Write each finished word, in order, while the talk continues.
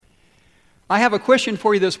I have a question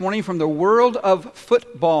for you this morning from the world of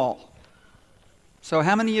football. So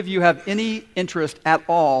how many of you have any interest at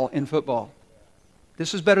all in football?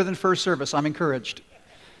 This is better than first service. I'm encouraged.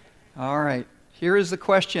 All right. Here is the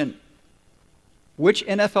question. Which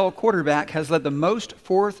NFL quarterback has led the most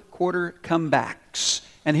fourth quarter comebacks?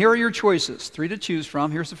 And here are your choices. 3 to choose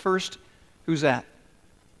from. Here's the first. Who's that?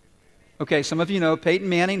 Okay, some of you know Peyton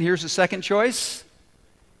Manning. Here's the second choice.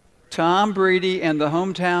 Tom Brady, and the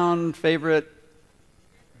hometown favorite,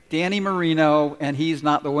 Danny Marino, and he's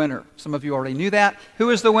not the winner. Some of you already knew that. Who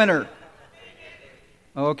is the winner?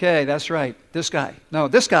 Okay, that's right. This guy. No,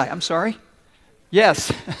 this guy. I'm sorry.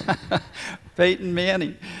 Yes. Peyton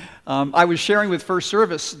Manning. I was sharing with First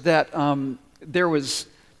Service that there was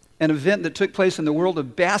an event that took place in the world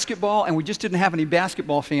of basketball, and we just didn't have any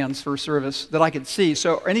basketball fans First Service that I could see.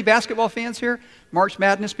 So any basketball fans here? March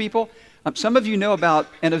Madness people? Some of you know about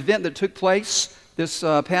an event that took place this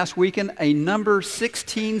past weekend. A number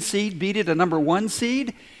 16 seed beat a number 1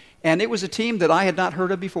 seed, and it was a team that I had not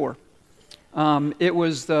heard of before. It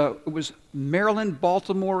was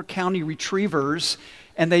Maryland-Baltimore County Retrievers,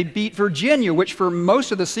 and they beat Virginia, which for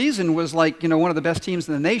most of the season was like, one of the best teams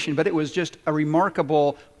in the nation, but it was just a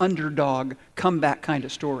remarkable underdog comeback kind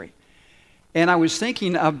of story. And I was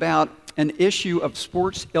thinking about an issue of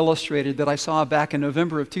Sports Illustrated that I saw back in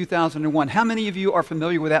November of 2001. How many of you are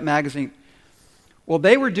familiar with that magazine? Well,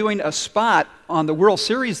 they were doing a spot on the World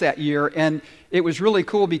Series that year, and it was really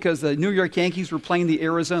cool because the New York Yankees were playing the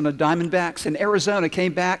Arizona Diamondbacks, and Arizona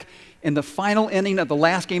came back in the final inning of the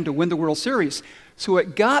last game to win the World Series. So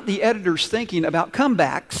it got the editors thinking about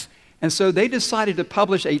comebacks, and so they decided to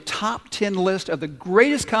publish a top 10 list of the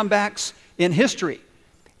greatest comebacks in history.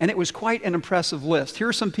 And it was quite an impressive list. Here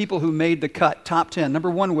are some people who made the cut, top 10. Number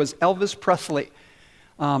 1 was Elvis Presley.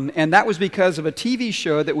 And that was because of a TV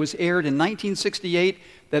show that was aired in 1968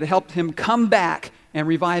 that helped him come back and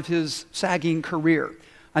revive his sagging career.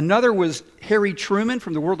 Another was Harry Truman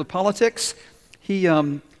from the world of politics. He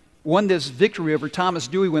won this victory over Thomas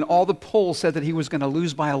Dewey when all the polls said that he was going to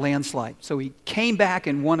lose by a landslide. So he came back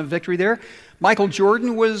and won a victory there. Michael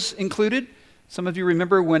Jordan was included. Some of you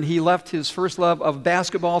remember when he left his first love of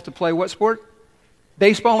basketball to play what sport?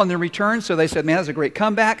 Baseball, and then returned. So they said, man, that's a great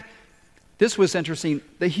comeback. This was interesting.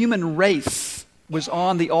 The human race was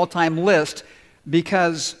on the all-time list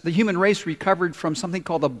because the human race recovered from something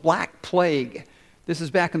called the Black Plague. This is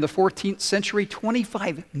back in the 14th century.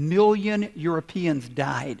 25 million Europeans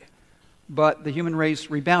died. But the human race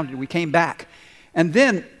rebounded. We came back. And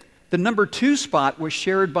then the number 2 spot was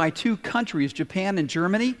shared by 2 countries, Japan and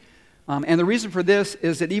Germany. And the reason for this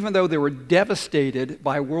is that even though they were devastated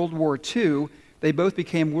by World War II, they both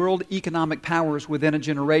became world economic powers within a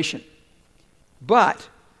generation. But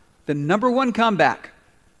the number 1 comeback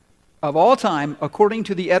of all time, according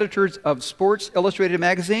to the editors of Sports Illustrated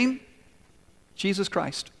magazine, Jesus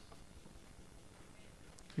Christ.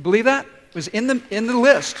 You believe that? It was in the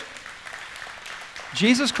list.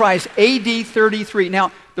 Jesus Christ, AD 33.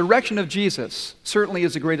 Now, the resurrection of Jesus certainly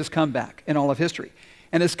is the greatest comeback in all of history.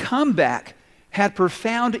 And his comeback had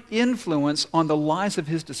profound influence on the lives of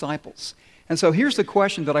his disciples. And so here's the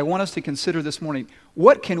question that I want us to consider this morning.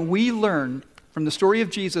 What can we learn from the story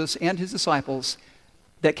of Jesus and his disciples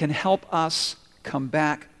that can help us come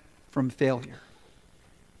back from failure?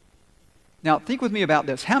 Now, think with me about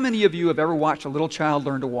this. How many of you have ever watched a little child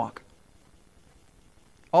learn to walk?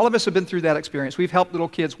 All of us have been through that experience. We've helped little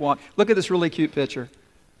kids walk. Look at this really cute picture.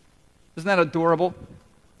 Isn't that adorable?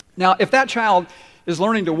 Now, if that child is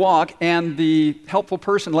learning to walk and the helpful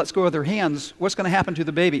person lets go of their hands, what's going to happen to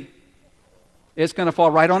the baby? It's going to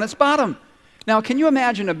fall right on its bottom. Now, can you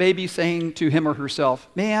imagine a baby saying to him or herself,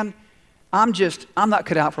 man, I'm not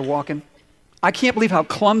cut out for walking. I can't believe how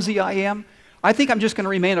clumsy I am. I think I'm just going to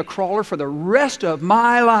remain a crawler for the rest of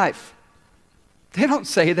my life. They don't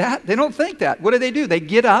say that. They don't think that. What do? They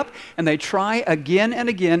get up and they try again and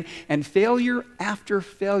again, and failure after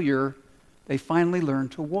failure, they finally learn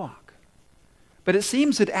to walk. But it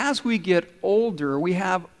seems that as we get older, we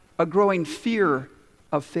have a growing fear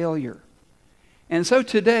of failure. And so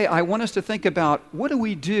today, I want us to think about what do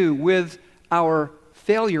we do with our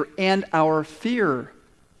failure and our fear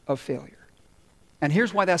of failure. And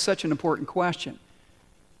here's why that's such an important question.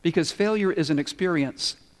 Because failure is an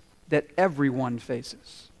experience that everyone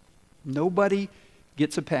faces. Nobody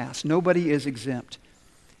gets a pass. Nobody is exempt.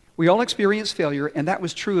 We all experience failure, and that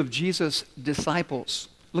was true of Jesus' disciples.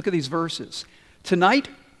 Look at these verses. Tonight,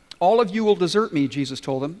 all of you will desert me, Jesus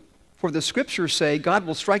told them. For the scriptures say, God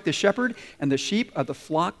will strike the shepherd, and the sheep of the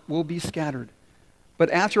flock will be scattered. But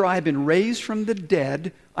after I have been raised from the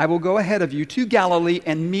dead, I will go ahead of you to Galilee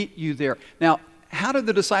and meet you there. Now, how did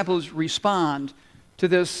the disciples respond to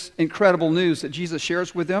this incredible news that Jesus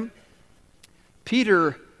shares with them?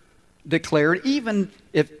 Peter declared, even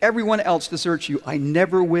if everyone else deserts you, I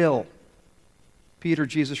never will. Peter,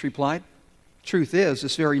 Jesus replied, truth is,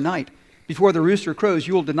 this very night, before the rooster crows,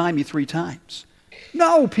 you will deny me 3 times.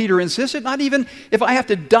 No, Peter insisted, not even if I have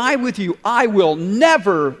to die with you, I will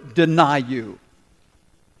never deny you.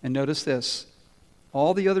 And notice this,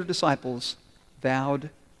 all the other disciples vowed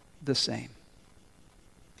the same.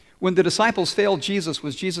 When the disciples failed Jesus,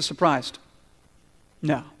 was Jesus surprised?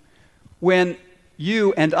 No. When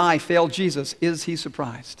you and I failed Jesus, is he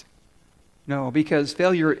surprised? No, because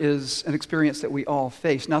failure is an experience that we all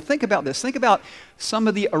face. Now think about this. Think about some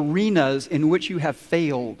of the arenas in which you have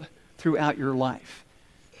failed throughout your life.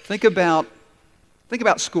 Think about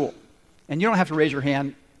school. And you don't have to raise your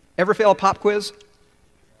hand. Ever fail a pop quiz?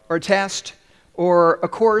 Or a test? Or a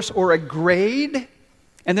course? Or a grade?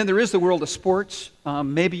 And then there is the world of sports.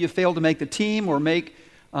 Maybe you failed to make the team or make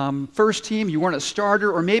first team. You weren't a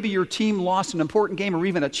starter. Or maybe your team lost an important game or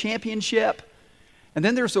even a championship. And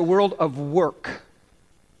then there's the world of work.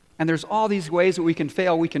 And there's all these ways that we can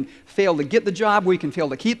fail. We can fail to get the job. We can fail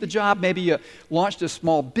to keep the job. Maybe you launched a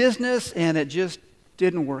small business and it just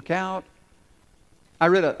didn't work out. I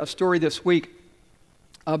read a story this week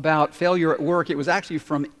about failure at work. It was actually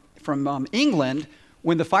from England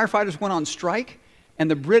when the firefighters went on strike and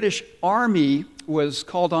the British Army was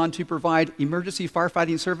called on to provide emergency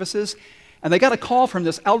firefighting services. And they got a call from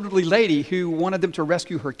this elderly lady who wanted them to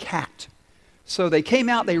rescue her cat. So they came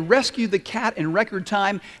out, they rescued the cat in record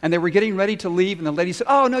time, and they were getting ready to leave, and the lady said,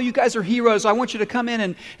 oh, no, you guys are heroes. I want you to come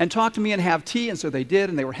in and talk to me and have tea. And so they did,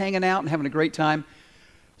 and they were hanging out and having a great time.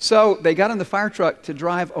 So they got in the fire truck to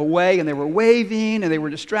drive away, and they were waving, and they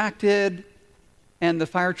were distracted, and the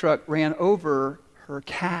fire truck ran over her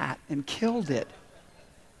cat and killed it.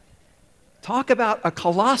 Talk about a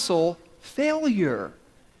colossal failure.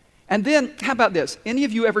 And then, how about this? Any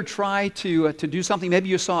of you ever try to do something? Maybe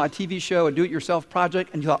you saw a TV show, a do-it-yourself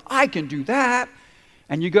project, and you thought, I can do that.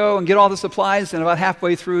 And you go and get all the supplies, and about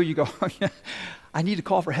halfway through, you go, I need to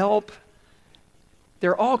call for help.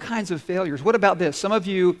 There are all kinds of failures. What about this? Some of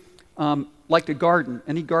you like to garden.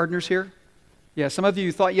 Any gardeners here? Yeah, some of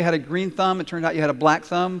you thought you had a green thumb. It turned out you had a black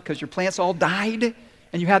thumb because your plants all died,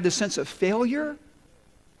 and you had this sense of failure.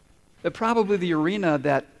 But probably the arena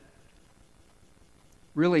that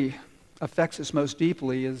really affects us most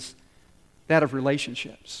deeply is that of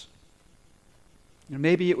relationships. You know,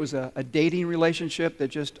 maybe it was a dating relationship that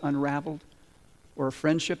just unraveled, or a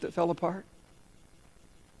friendship that fell apart.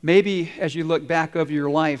 Maybe as you look back over your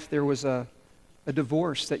life, there was a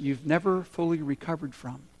divorce that you've never fully recovered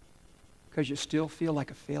from because you still feel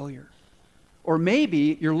like a failure. Or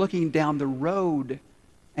maybe you're looking down the road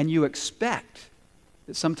and you expect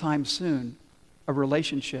that sometime soon a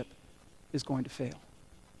relationship is going to fail.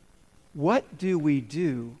 What do we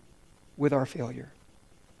do with our failure?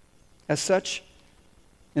 That's such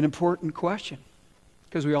an important question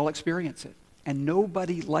because we all experience it and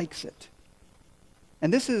nobody likes it.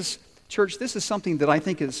 And this is, church, this is something that I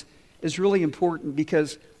think is really important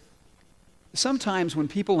because sometimes when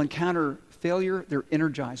people encounter failure, they're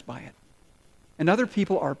energized by it. And other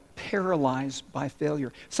people are paralyzed by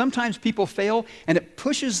failure. Sometimes people fail and it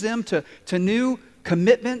pushes them to new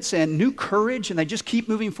commitments and new courage and they just keep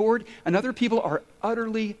moving forward. And other people are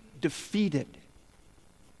utterly defeated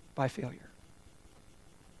by failure.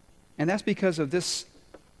 And that's because of this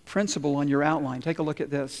principle on your outline. Take a look at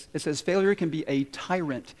this. It says failure can be a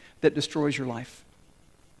tyrant that destroys your life.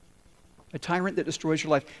 A tyrant that destroys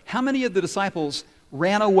your life. How many of the disciples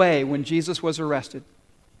ran away when Jesus was arrested?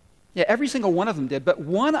 Yeah, every single one of them did. But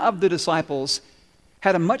one of the disciples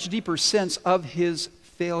had a much deeper sense of his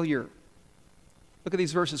failure. Look at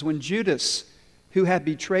these verses. When Judas, who had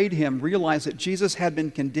betrayed him, realized that Jesus had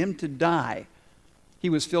been condemned to die, he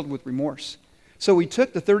was filled with remorse. So he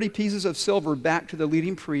took the 30 pieces of silver back to the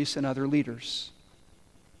leading priests and other leaders.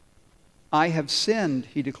 I have sinned,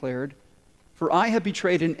 he declared, for I have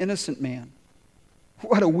betrayed an innocent man.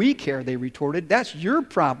 What do we care, they retorted. That's your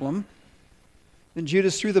problem. Then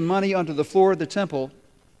Judas threw the money onto the floor of the temple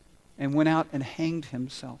and went out and hanged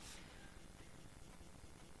himself.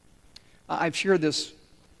 I've shared this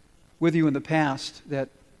with you in the past that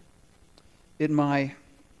in my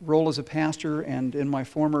role as a pastor and in my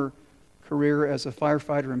former career as a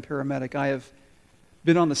firefighter and paramedic, I have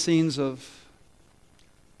been on the scenes of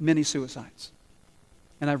many suicides.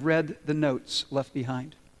 And I've read the notes left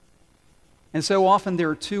behind. And so often there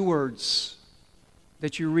are 2 words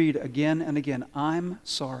that you read again and again. I'm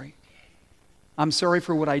sorry. I'm sorry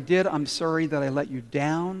for what I did. I'm sorry that I let you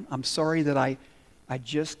down. I'm sorry that I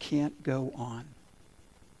just can't go on.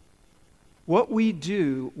 What we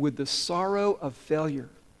do with the sorrow of failure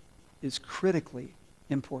is critically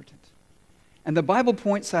important. And the Bible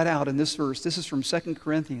points that out in this verse. This is from 2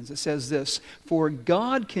 Corinthians. It says this, "For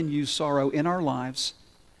God can use sorrow in our lives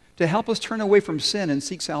to help us turn away from sin and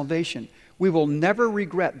seek salvation. We will never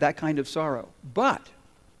regret that kind of sorrow. But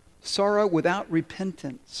sorrow without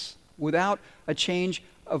repentance, without a change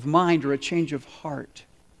of mind or a change of heart,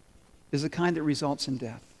 is the kind that results in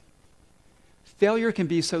death." Failure can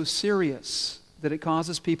be so serious that it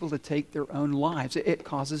causes people to take their own lives. It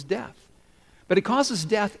causes death. But it causes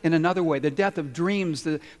death in another way, the death of dreams,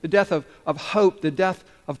 the death of hope, the death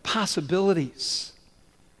of possibilities.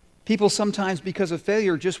 People sometimes, because of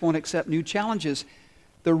failure, just won't accept new challenges.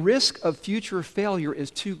 The risk of future failure is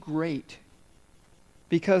too great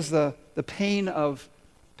because the pain of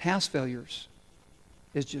past failures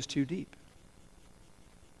is just too deep.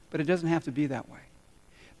 But it doesn't have to be that way.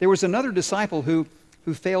 There was another disciple who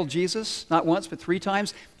failed Jesus, not once but 3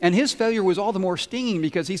 times, and his failure was all the more stinging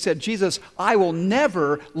because he said, "Jesus, I will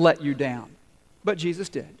never let you down." But Jesus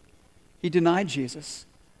did. He denied Jesus.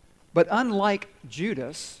 But unlike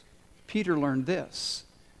Judas, Peter learned this,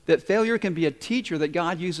 that failure can be a teacher that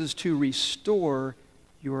God uses to restore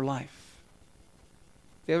your life.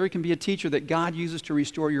 Failure can be a teacher that God uses to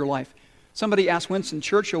restore your life. Somebody asked Winston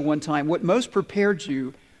Churchill one time, what most prepared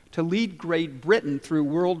you to lead Great Britain through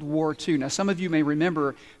World War II. Now, some of you may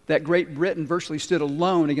remember that Great Britain virtually stood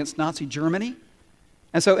alone against Nazi Germany.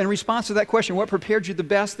 And so in response to that question, what prepared you the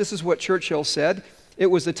best? This is what Churchill said. "It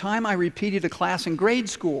was the time I repeated a class in grade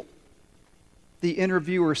school." The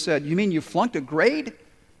interviewer said, "You mean you flunked a grade?"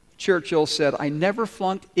 Churchill said, "I never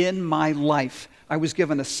flunked in my life. I was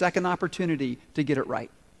given a second opportunity to get it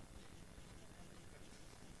right."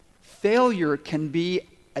 Failure can be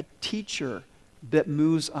a teacher that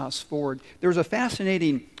moves us forward. There's a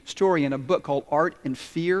fascinating story in a book called Art and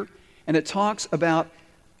Fear, and it talks about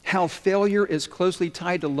how failure is closely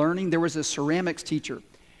tied to learning. There was a ceramics teacher,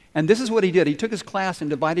 and this is what he did. He took his class and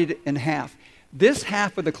divided it in half. This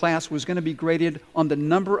half of the class was going to be graded on the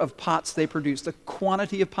number of pots they produced, the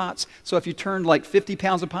quantity of pots. So if you turned like 50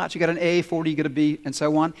 pounds of pots, you got an A, 40, you get a B, and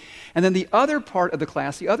so on. And then the other part of the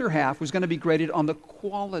class, the other half, was going to be graded on the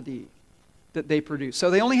quality that they produced.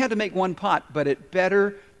 So they only had to make 1 pot, but it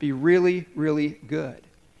better be really, really good.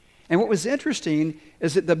 And what was interesting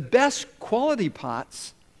is that the best quality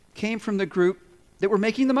pots came from the group that were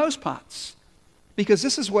making the most pots. Because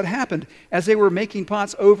this is what happened. As they were making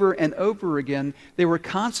pots over and over again, they were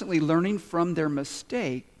constantly learning from their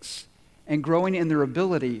mistakes and growing in their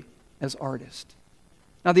ability as artists.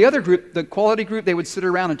 Now the other group, the quality group, they would sit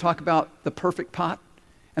around and talk about the perfect pot.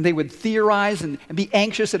 And they would theorize and be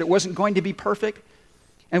anxious that it wasn't going to be perfect.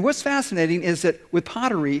 And what's fascinating is that with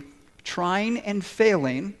pottery, trying and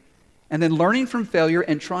failing, and then learning from failure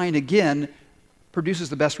and trying again, produces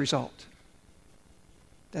the best result.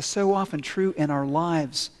 That's so often true in our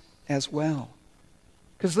lives as well.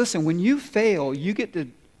 Because listen, when you fail, you get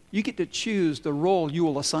to choose the role you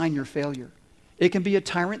will assign your failure. It can be a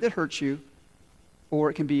tyrant that hurts you, or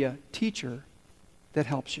it can be a teacher that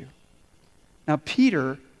helps you. Now,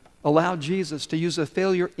 Peter allowed Jesus to use a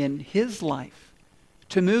failure in his life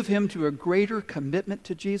to move him to a greater commitment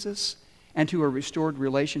to Jesus and to a restored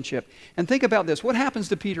relationship. And think about this. What happens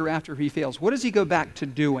to Peter after he fails? What does he go back to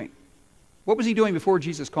doing? What was he doing before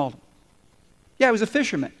Jesus called him? Yeah, he was a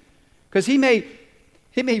fisherman. Because he may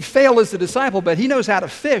fail as a disciple, but he knows how to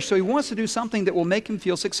fish, so he wants to do something that will make him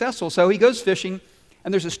feel successful. So he goes fishing,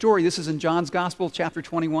 and there's a story. This is in John's Gospel, chapter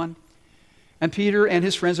 21. And Peter and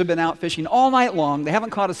his friends have been out fishing all night long. They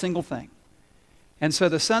haven't caught a single thing. And so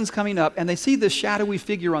the sun's coming up, and they see this shadowy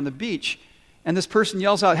figure on the beach. And this person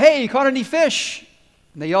yells out, "Hey, you caught any fish?"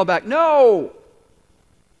 And they yell back, "No."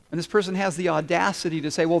 And this person has the audacity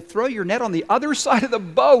to say, "Well, throw your net on the other side of the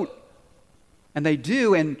boat." And they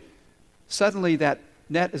do, and suddenly that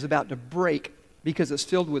net is about to break because it's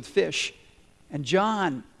filled with fish. And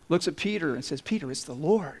John looks at Peter and says, "Peter, it's the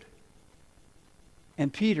Lord."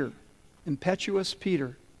 And Peter, impetuous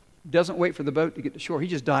Peter, doesn't wait for the boat to get to shore. He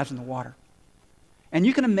just dives in the water. And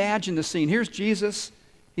you can imagine the scene. Here's Jesus.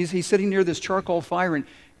 He's sitting near this charcoal fire,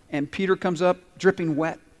 and Peter comes up dripping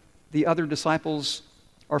wet. The other disciples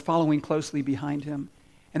are following closely behind him.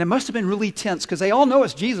 And it must have been really tense because they all know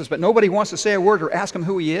it's Jesus, but nobody wants to say a word or ask him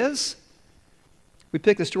who he is. We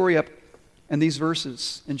pick the story up in these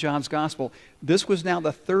verses in John's Gospel. This was now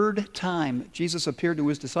the 3rd time Jesus appeared to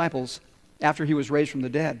his disciples after he was raised from the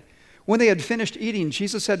dead. When they had finished eating,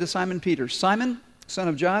 Jesus said to Simon Peter, "Simon, son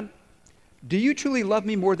of John, do you truly love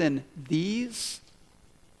me more than these?"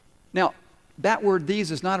 Now, that word "these"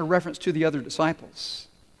 is not a reference to the other disciples.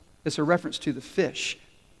 It's a reference to the fish.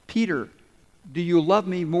 Peter do you love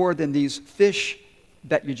me more than these fish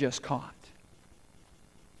that you just caught?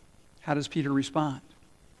 How does Peter respond?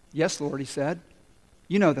 Yes, Lord, he said.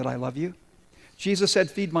 You know that I love you. Jesus said,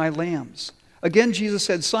 feed my lambs. Again, Jesus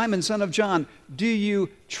said, Simon, son of John, do you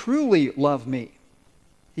truly love me?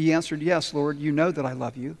 He answered, yes, Lord, you know that I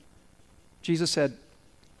love you. Jesus said,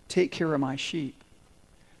 take care of my sheep.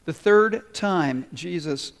 The third time he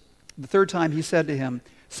said to him,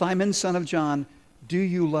 Simon, son of John, do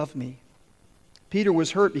you love me? Peter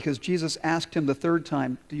was hurt because Jesus asked him the third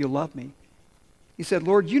time, do you love me? He said,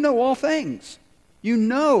 Lord, you know all things. You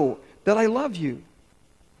know that I love you.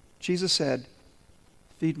 Jesus said,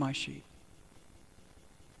 feed my sheep.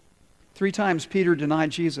 3 times Peter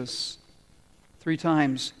denied Jesus. 3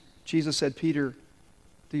 times Jesus said, Peter,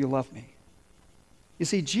 do you love me? You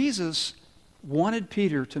see, Jesus wanted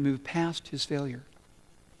Peter to move past his failure.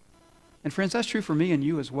 And friends, that's true for me and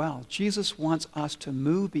you as well. Jesus wants us to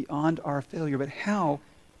move beyond our failure. But how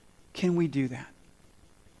can we do that?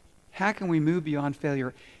 How can we move beyond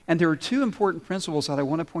failure? And there are 2 important principles that I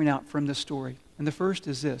want to point out from this story. And the first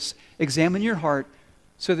is this: examine your heart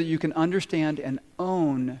so that you can understand and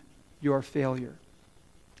own your failure.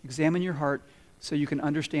 Examine your heart so you can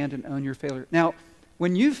understand and own your failure. Now,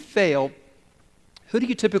 when you fail, who do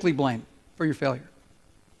you typically blame for your failure?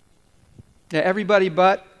 Yeah, everybody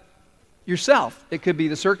but yourself. It could be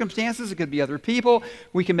the circumstances, it could be other people.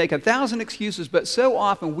 We can make 1,000 excuses, but so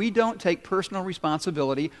often we don't take personal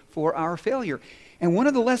responsibility for our failure. And one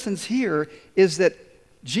of the lessons here is that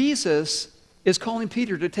Jesus is calling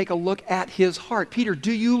Peter to take a look at his heart. Peter,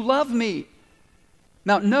 do you love me?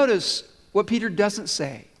 Now notice what Peter doesn't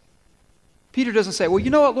say. Peter doesn't say, well,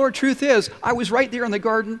 you know what, Lord, truth is, I was right there in the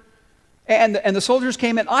garden, and the soldiers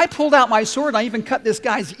came in. I pulled out my sword, and I even cut this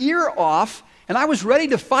guy's ear off, and I was ready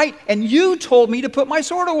to fight, and you told me to put my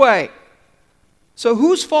sword away. So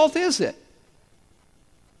whose fault is it?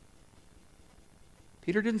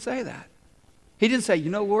 Peter didn't say that. He didn't say, you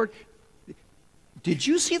know, Lord, did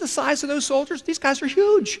you see the size of those soldiers? These guys are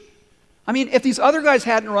huge. I mean, if these other guys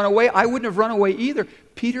hadn't run away, I wouldn't have run away either.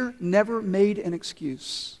 Peter never made an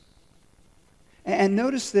excuse. And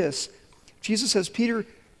notice this. Jesus says, Peter,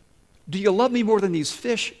 do you love me more than these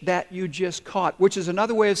fish that you just caught? Which is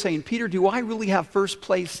another way of saying, Peter, do I really have first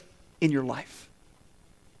place in your life?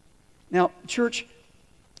 Now, church,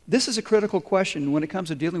 this is a critical question when it comes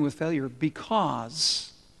to dealing with failure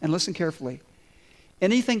because, and listen carefully,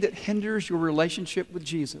 anything that hinders your relationship with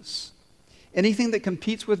Jesus, anything that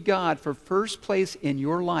competes with God for first place in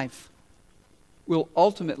your life will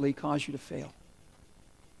ultimately cause you to fail.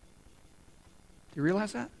 Do you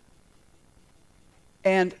realize that?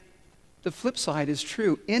 And the flip side is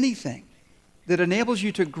true. Anything that enables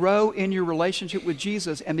you to grow in your relationship with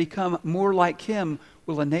Jesus and become more like Him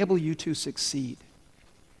will enable you to succeed.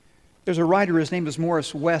 There's a writer, his name is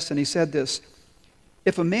Morris West, and he said this: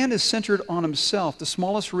 if a man is centered on himself, the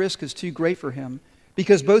smallest risk is too great for him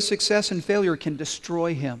because both success and failure can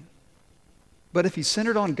destroy him. But if he's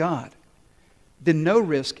centered on God, then no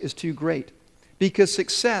risk is too great because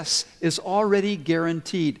success is already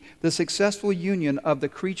guaranteed, the successful union of the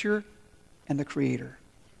creature and the Creator.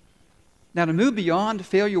 Now, to move beyond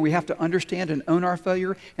failure, we have to understand and own our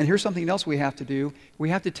failure. And here's something else we have to do. We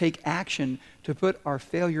have to take action to put our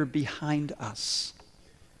failure behind us.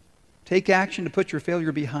 Take action to put your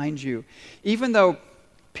failure behind you. Even though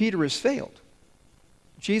Peter has failed,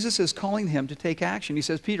 Jesus is calling him to take action. He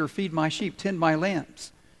says, Peter, feed my sheep, tend my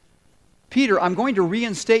lambs. Peter, I'm going to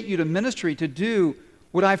reinstate you to ministry to do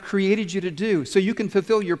what I've created you to do so you can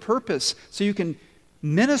fulfill your purpose, so you can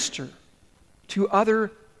minister to other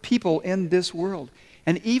people in this world.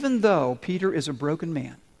 And even though Peter is a broken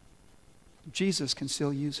man, Jesus can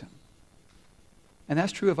still use him. And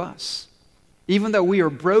that's true of us. Even though we are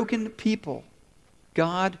broken people,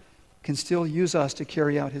 God can still use us to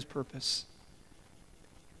carry out His purpose.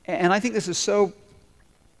 And I think this is so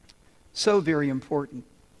very important.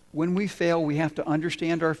 When we fail, we have to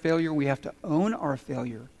understand our failure. We have to own our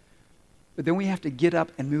failure. But then we have to get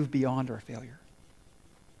up and move beyond our failure.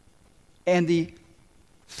 And the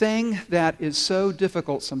thing that is so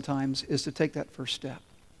difficult sometimes is to take that first step.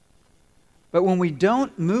 But when we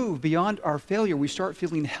don't move beyond our failure, we start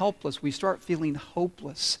feeling helpless. We start feeling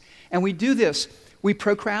hopeless. And we do this. We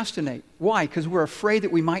procrastinate. Why? Because we're afraid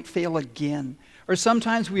that we might fail again. Or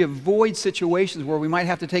sometimes we avoid situations where we might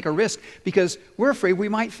have to take a risk because we're afraid we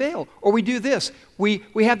might fail. Or we do this. We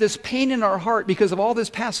have this pain in our heart because of all this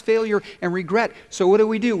past failure and regret. So what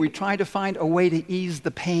do? We try to find a way to ease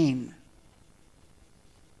the pain.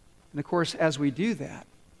 And of course, as we do that,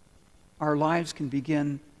 our lives can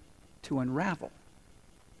begin to unravel.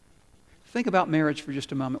 Think about marriage for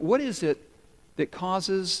just a moment. What is it that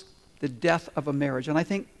causes the death of a marriage. And I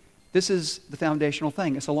think this is the foundational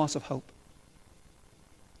thing. It's a loss of hope.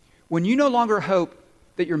 When you no longer hope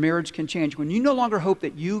that your marriage can change, when you no longer hope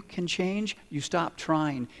that you can change, you stop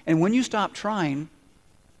trying. And when you stop trying,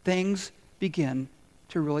 things begin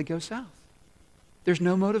to really go south. There's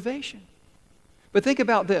no motivation. But think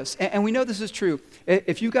about this, and we know this is true.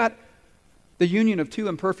 If you got the union of two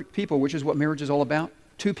imperfect people, which is what marriage is all about,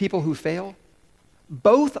 two people who fail,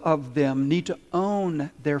 both of them need to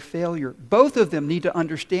own their failure. Both of them need to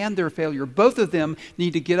understand their failure. Both of them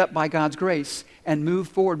need to get up by God's grace and move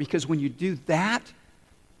forward, because when you do that,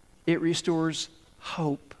 it restores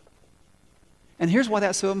hope. And here's why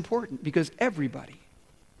that's so important, because everybody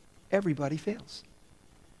fails.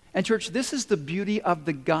 And church, this is the beauty of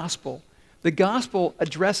the gospel. The gospel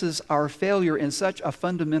addresses our failure in such a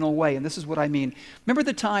fundamental way, and this is what I mean. Remember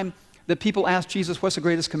the time that people asked Jesus, what's the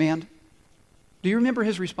greatest command? Do you remember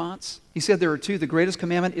his response? He said there are two. The greatest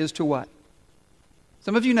commandment is to what?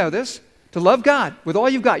 Some of you know this. To love God with all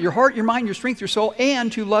you've got, your heart, your mind, your strength, your soul,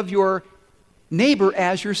 and to love your neighbor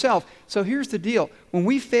as yourself. So here's the deal. When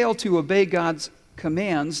we fail to obey God's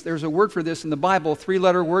commands, there's a word for this in the Bible,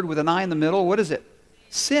 3-letter word with an I in the middle. What is it?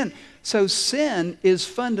 Sin. So sin is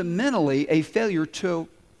fundamentally a failure to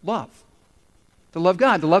love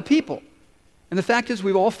God, to love people. And the fact is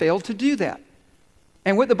we've all failed to do that.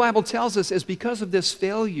 And what the Bible tells us is because of this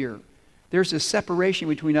failure, there's this separation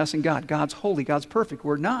between us and God. God's holy, God's perfect,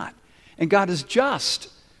 we're not. And God is just,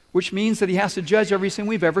 which means that he has to judge every sin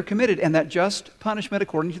we've ever committed. And that just punishment,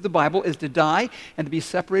 according to the Bible, is to die and to be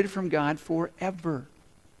separated from God forever.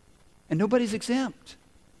 And nobody's exempt.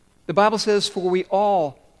 The Bible says, for we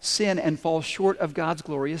all sin and fall short of God's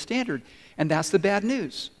glorious standard. And that's the bad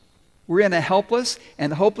news. We're in a helpless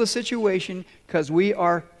and hopeless situation because we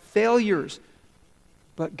are failures.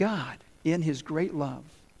 But God, in his great love,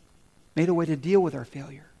 made a way to deal with our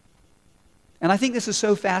failure. And I think this is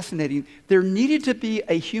so fascinating. There needed to be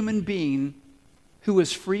a human being who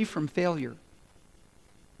was free from failure.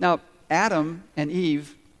 Now, Adam and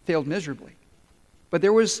Eve failed miserably. But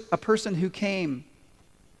there was a person who came.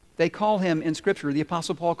 They call him in Scripture, the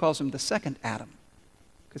Apostle Paul calls him the second Adam,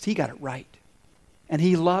 because he got it right. And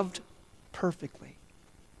he loved perfectly.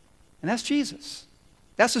 And that's Jesus.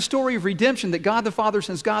 That's the story of redemption, that God the Father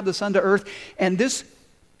sends God the Son to earth. And this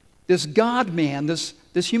God-man, this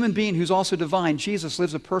human being who's also divine, Jesus,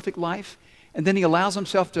 lives a perfect life. And then he allows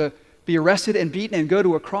himself to be arrested and beaten and go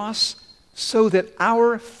to a cross so that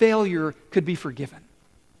our failure could be forgiven.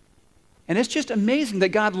 And it's just amazing that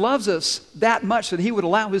God loves us that much that he would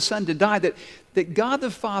allow his Son to die, that God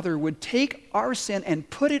the Father would take our sin and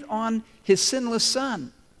put it on his sinless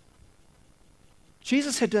Son.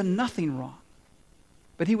 Jesus had done nothing wrong,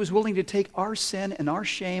 but he was willing to take our sin and our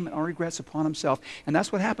shame and our regrets upon himself. And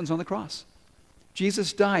that's what happens on the cross.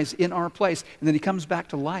 Jesus dies in our place, and then he comes back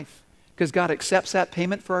to life because God accepts that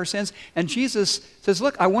payment for our sins. And Jesus says,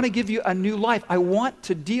 look, I want to give you a new life. I want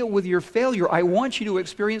to deal with your failure. I want you to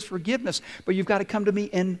experience forgiveness, but you've got to come to me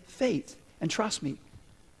in faith and trust me.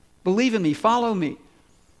 Believe in me. Follow me.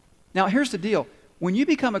 Now, here's the deal. When you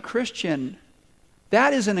become a Christian,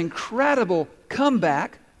 that is an incredible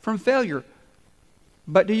comeback from failure.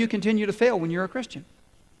 But do you continue to fail when you're a Christian?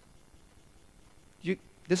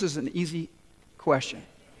 This is an easy question.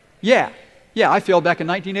 Yeah, I failed back in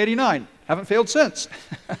 1989. Haven't failed since.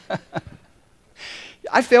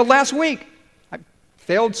 I failed last week. I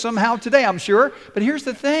failed somehow today, I'm sure. But here's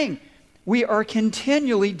the thing. We are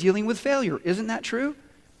continually dealing with failure. Isn't that true?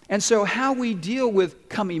 And so how we deal with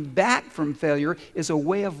coming back from failure is a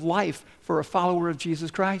way of life for a follower of Jesus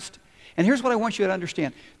Christ. And here's what I want you to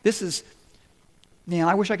understand. Man,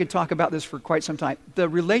 I wish I could talk about this for quite some time. The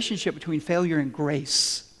relationship between failure and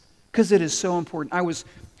grace, because it is so important. I was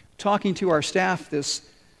talking to our staff this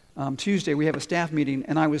Tuesday. We have a staff meeting,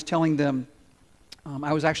 and I was telling them,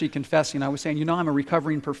 I was actually confessing. I was saying, I'm a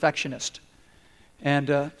recovering perfectionist.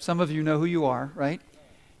 And some of you know who you are, right?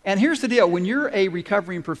 And here's the deal. When you're a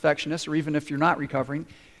recovering perfectionist, or even if you're not recovering,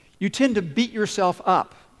 you tend to beat yourself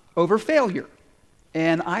up over failure.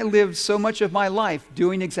 And I lived so much of my life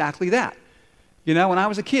doing exactly that. When I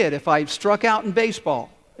was a kid, if I struck out in baseball,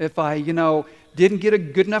 if I, didn't get a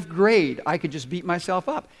good enough grade, I could just beat myself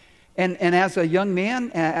up. And as a young man,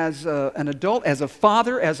 as an adult, as a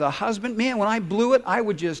father, as a husband, man, when I blew it, I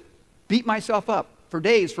would just beat myself up for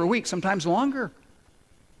days, for weeks, sometimes longer.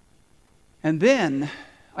 And then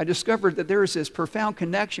I discovered that there is this profound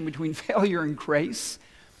connection between failure and grace.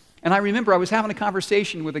 And I remember I was having a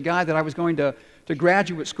conversation with a guy that I was going to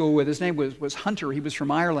graduate school with. His name was Hunter. He was from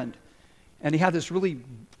Ireland. And he had this really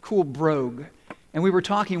cool brogue. And we were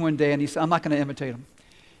talking one day, and he said, I'm not going to imitate him.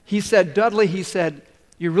 he said, Dudley, he said,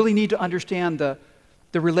 you really need to understand the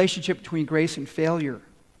relationship between grace and failure.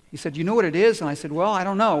 He said, you know what it is? And I said, well, I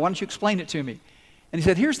don't know. Why don't you explain it to me? And he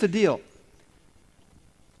said, here's the deal.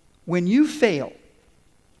 When you fail,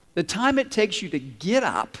 the time it takes you to get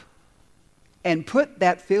up and put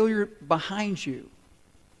that failure behind you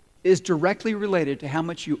is directly related to how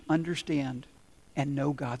much you understand and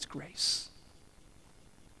know God's grace.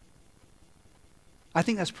 I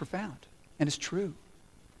think that's profound, and it's true.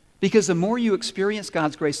 Because the more you experience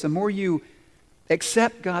God's grace, the more you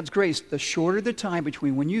accept God's grace, the shorter the time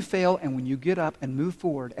between when you fail and when you get up and move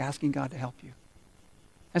forward asking God to help you.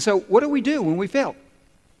 And so what do we do when we fail?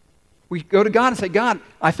 We go to God and say, God,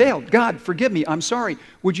 I failed. God, forgive me. I'm sorry.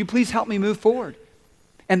 Would you please help me move forward?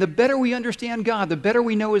 And the better we understand God, the better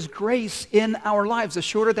we know His grace in our lives, the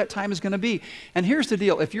shorter that time is going to be. And here's the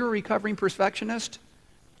deal. If you're a recovering perfectionist,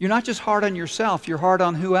 you're not just hard on yourself, you're hard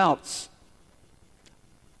on who else?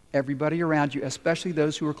 Everybody around you, especially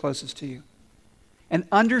those who are closest to you. And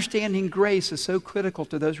understanding grace is so critical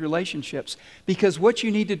to those relationships because what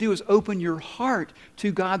you need to do is open your heart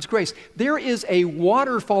to God's grace. There is a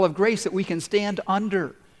waterfall of grace that we can stand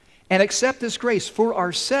under and accept this grace for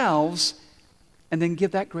ourselves and then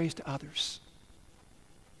give that grace to others.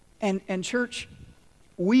 And church,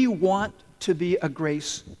 we want to be a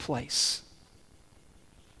grace place.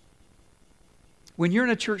 When you're in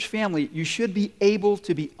a church family, you should be able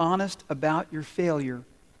to be honest about your failure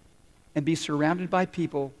and be surrounded by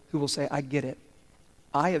people who will say, I get it.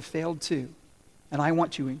 I have failed too. And I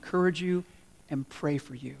want to encourage you and pray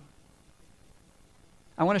for you.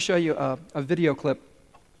 I want to show you a video clip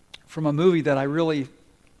from a movie that I really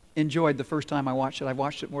enjoyed the first time I watched it. I've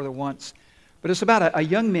watched it more than once. But it's about a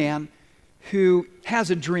young man who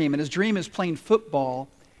has a dream, and his dream is playing football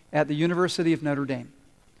at the University of Notre Dame.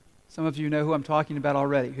 Some of you know who I'm talking about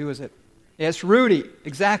already. Who is it? It's Rudy,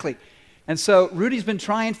 exactly. And so Rudy's been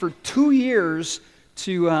trying for 2 years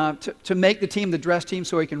to make the team, the dress team,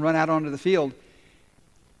 so he can run out onto the field.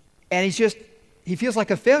 And he feels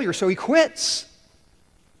like a failure, so he quits.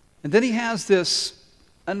 And then he has this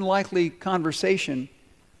unlikely conversation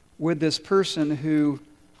with this person who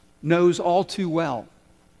knows all too well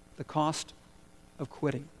the cost of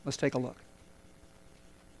quitting. Let's take a look.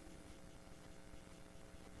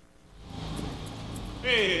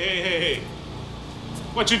 Hey.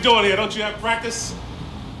 What you doing here? Don't you have practice?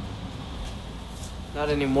 Not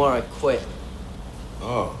anymore, I quit.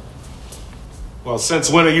 Oh. Well, since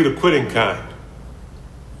when are you the quitting kind?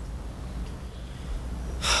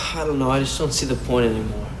 I don't know, I just don't see the point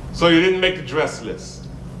anymore. So you didn't make the dress list.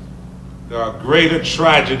 There are greater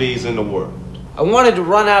tragedies in the world. I wanted to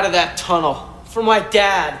run out of that tunnel for my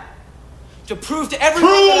dad. To prove to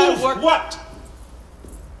everyone that I worked... Prove what?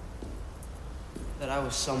 That I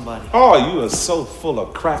was somebody. Oh, you are so full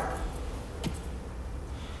of crap.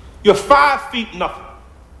 You're 5 feet nothing.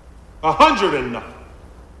 100 and nothing.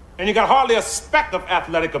 And you got hardly a speck of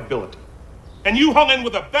athletic ability. And you hung in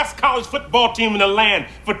with the best college football team in the land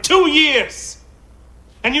for 2 years.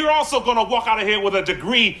 And you're also going to walk out of here with a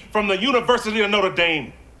degree from the University of Notre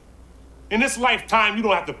Dame. In this lifetime, you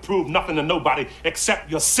don't have to prove nothing to nobody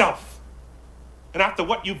except yourself. And after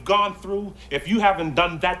what you've gone through, if you haven't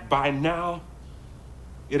done that by now,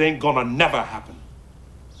 it ain't going to never happen.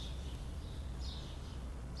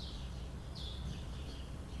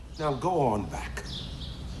 Now go on back.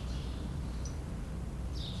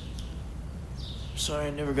 Sorry I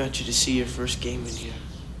never got you to see your first game in here.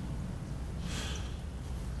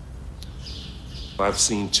 I've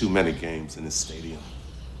seen too many games in this stadium.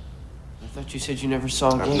 I thought you said you never saw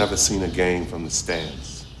a game. I've never seen a game from the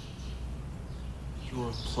stands. You were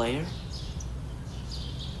a player?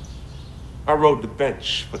 I rode the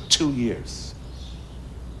bench for 2 years.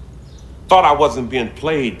 Thought I wasn't being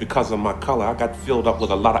played because of my color. I got filled up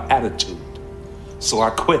with a lot of attitude. So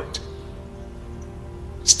I quit.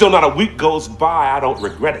 Still not a week goes by, I don't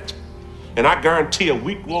regret it. And I guarantee a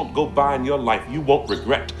week won't go by in your life you won't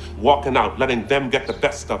regret walking out, letting them get the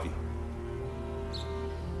best of you.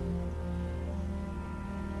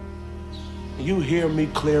 You hear me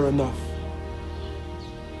clear enough?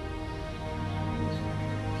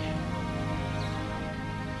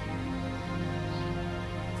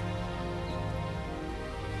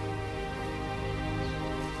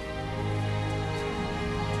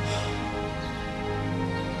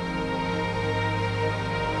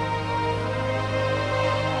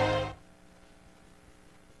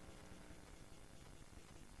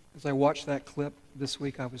 As I watched that clip this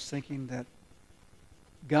week, I was thinking that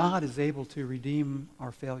God is able to redeem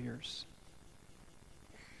our failures.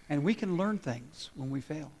 And we can learn things when we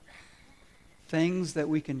fail. Things that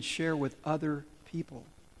we can share with other people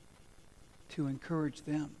to encourage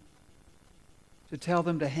them, to tell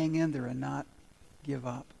them to hang in there and not give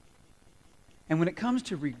up. And when it comes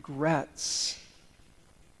to regrets,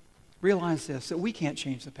 realize this, that we can't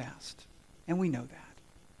change the past, and we know that.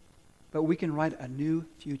 But we can write a new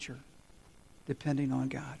future depending on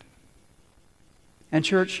God. And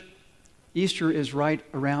church, Easter is right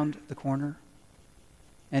around the corner.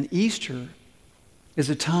 And Easter is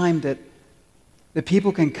a time that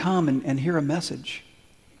people can come and hear a message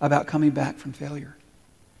about coming back from failure.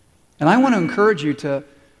 And I want to encourage you to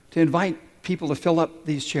invite people to fill up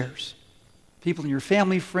these chairs. People in your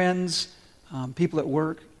family, friends, people at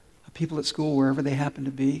work, people at school, wherever they happen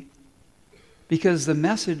to be. Because the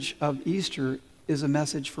message of Easter is a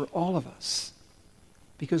message for all of us.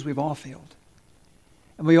 Because we've all failed.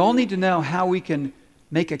 And we all need to know how we can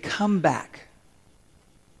make a comeback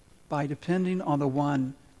by depending on the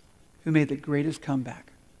one who made the greatest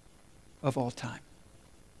comeback of all time.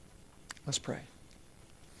 Let's pray.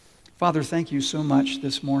 Father, thank you so much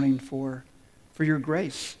this morning for your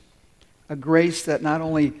grace. A grace that not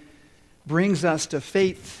only brings us to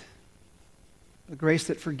faith, a grace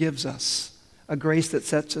that forgives us, a grace that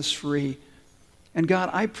sets us free. And God,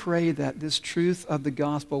 I pray that this truth of the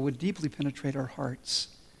gospel would deeply penetrate our hearts,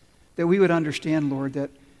 that we would understand, Lord,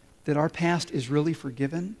 that our past is really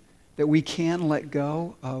forgiven, that we can let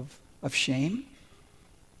go of shame,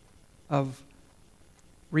 of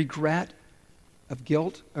regret, of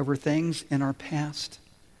guilt over things in our past.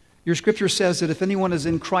 Your scripture says that if anyone is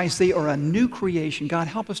in Christ, they are a new creation. God,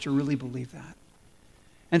 help us to really believe that.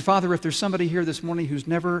 And Father, if there's somebody here this morning who's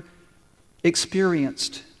never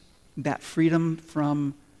experienced that freedom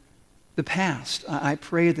from the past, I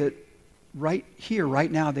pray that right here,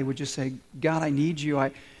 right now, they would just say, God, I need you.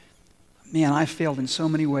 I failed in so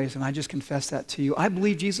many ways, and I just confess that to you. I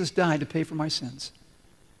believe Jesus died to pay for my sins.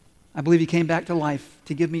 I believe he came back to life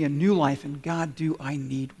to give me a new life, and God, do I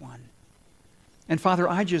need one. And Father,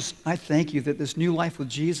 I thank you that this new life with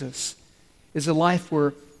Jesus is a life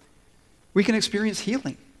where we can experience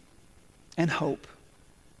healing and hope.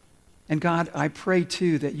 And God, I pray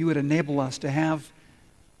too that you would enable us to have,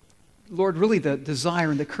 Lord, really the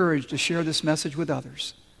desire and the courage to share this message with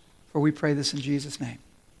others. For we pray this in Jesus' name.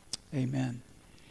 Amen.